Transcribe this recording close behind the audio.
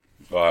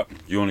Alright,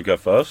 you want to go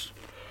first?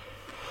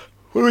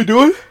 What are we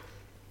doing?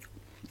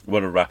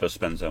 What a rapper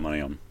spends their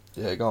money on.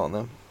 Yeah, go on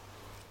then.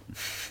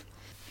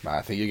 Man,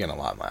 I think you're going to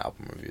like my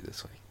album review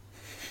this week.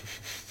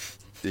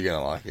 You're going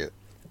to like it.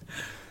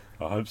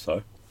 I hope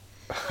so.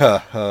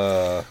 It's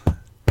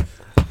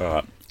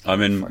Alright,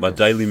 I'm in my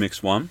daily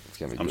mix one.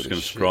 gonna be I'm good just going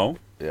as to shit. scroll.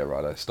 Yeah,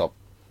 righto. Stop.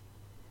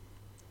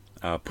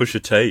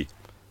 Pusha T.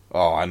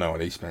 Oh, I know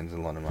what he spends a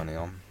lot of money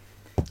on.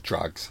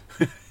 Drugs.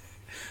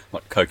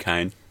 Like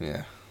cocaine.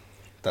 Yeah.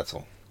 That's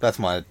all. That's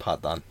my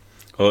part done.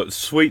 Well, it's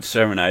Sweet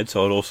Serenade,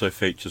 so it also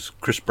features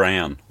Chris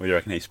Brown. Where do you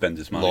reckon he spends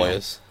his money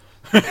Lawyers.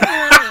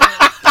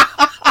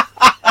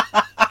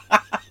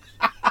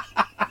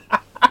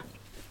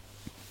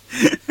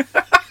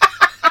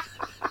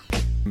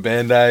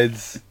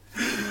 Band-Aids.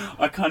 on?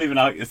 I can't even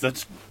argue if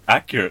that's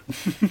accurate.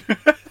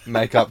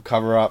 Makeup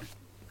cover-up.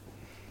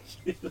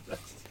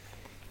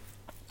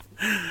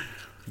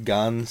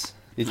 Guns.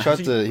 He tried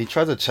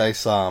to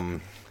chase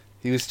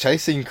he was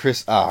chasing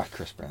Chris Brown.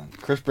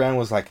 Chris Brown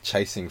was like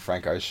chasing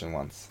Frank Ocean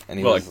once, and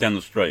he Well, was like down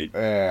the street.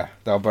 yeah,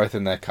 they were both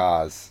in their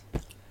cars.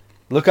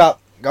 Go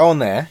on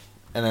there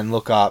and then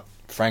look up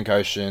Frank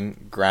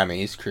Ocean,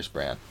 Grammys, Chris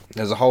Brown.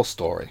 There's a whole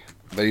story,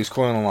 but he was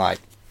calling them like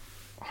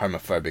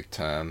homophobic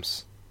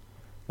terms,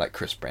 like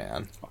Chris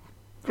Brown.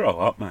 Grow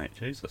up, mate.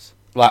 Jesus.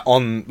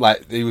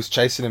 He was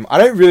chasing him. I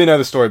don't really know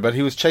the story, but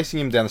he was chasing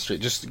him down the street.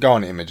 Just go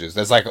on images.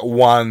 There's like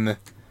one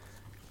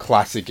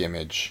classic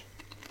image.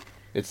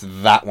 It's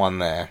that one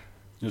there.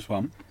 Just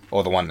one.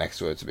 Or the one next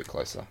to it. It's a bit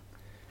closer.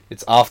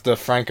 It's after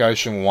Frank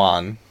Ocean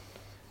won,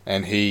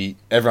 and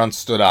everyone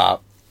stood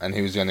up, and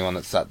he was the only one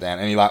that sat down,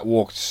 and he like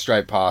walked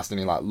straight past, and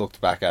he like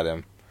looked back at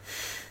him,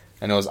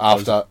 and it was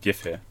after.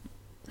 GIF here.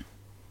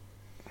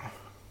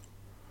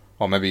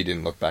 Or maybe he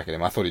didn't look back at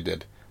him. I thought he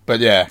did, but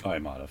yeah. Oh, he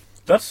might have.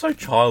 That's so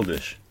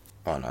childish.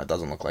 Oh no, it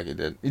doesn't look like he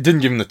did. He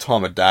didn't give him the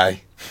time of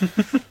day.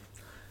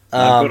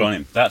 No, good on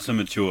him. That's a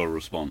mature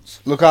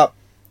response. Look up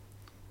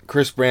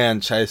Chris Brown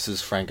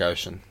chases Frank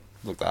Ocean.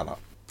 Look that up.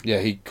 Yeah,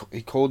 he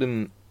called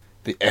him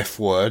the F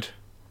word.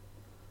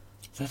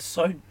 That's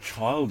so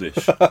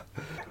childish.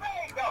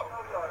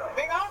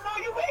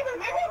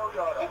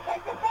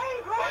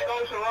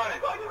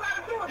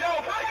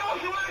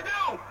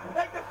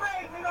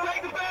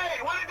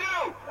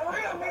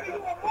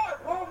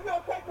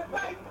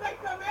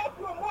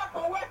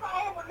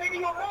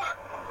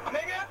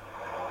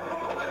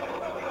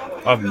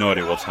 I have no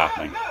idea what's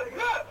happening.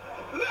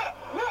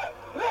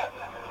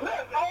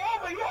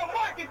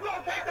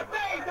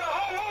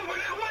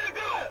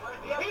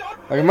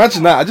 Like,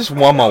 imagine that. I just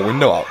won my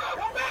window up.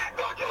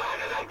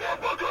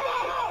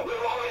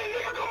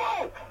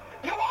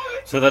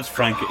 So that's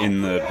Frank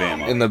in the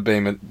BMW. In the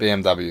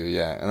BMW,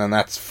 yeah. And then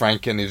that's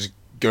Frank and his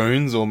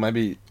goons, or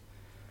maybe...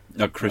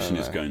 No, Chris and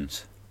his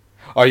goons.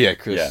 Oh, yeah,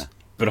 Chris. Yeah,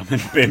 but I'm in a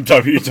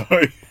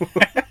BMW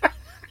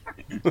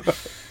too.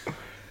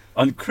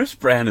 And Chris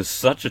Brown is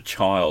such a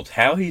child.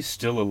 How he's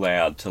still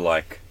allowed to,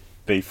 like,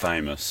 be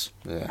famous,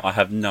 Yeah. I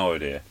have no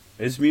idea.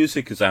 His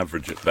music is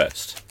average at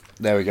best.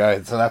 There we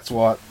go. So that's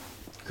what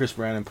Chris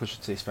Brown and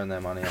Pusha T spend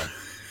their money on.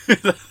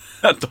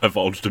 That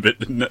divulged a bit,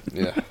 didn't it?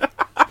 Yeah.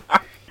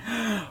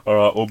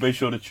 Alright, well, be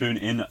sure to tune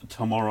in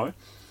tomorrow,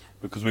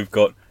 because we've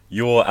got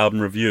your album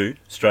review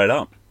straight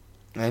up.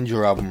 And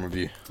your album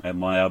review. And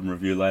my album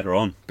review later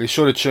on. Be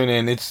sure to tune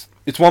in. It's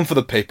one for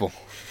the people.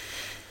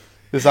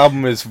 This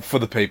album is for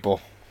the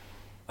people.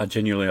 I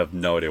genuinely have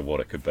no idea what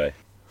it could be.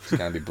 It's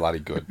going to be bloody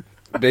good.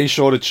 Be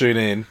sure to tune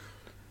in.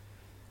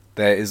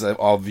 There is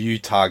a view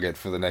target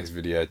for the next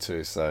video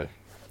too, so...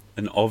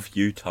 An of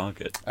you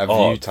target. A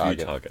view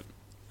target.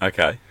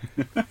 Okay.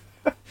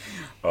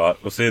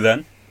 Alright, we'll see you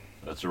then.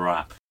 That's a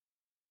wrap.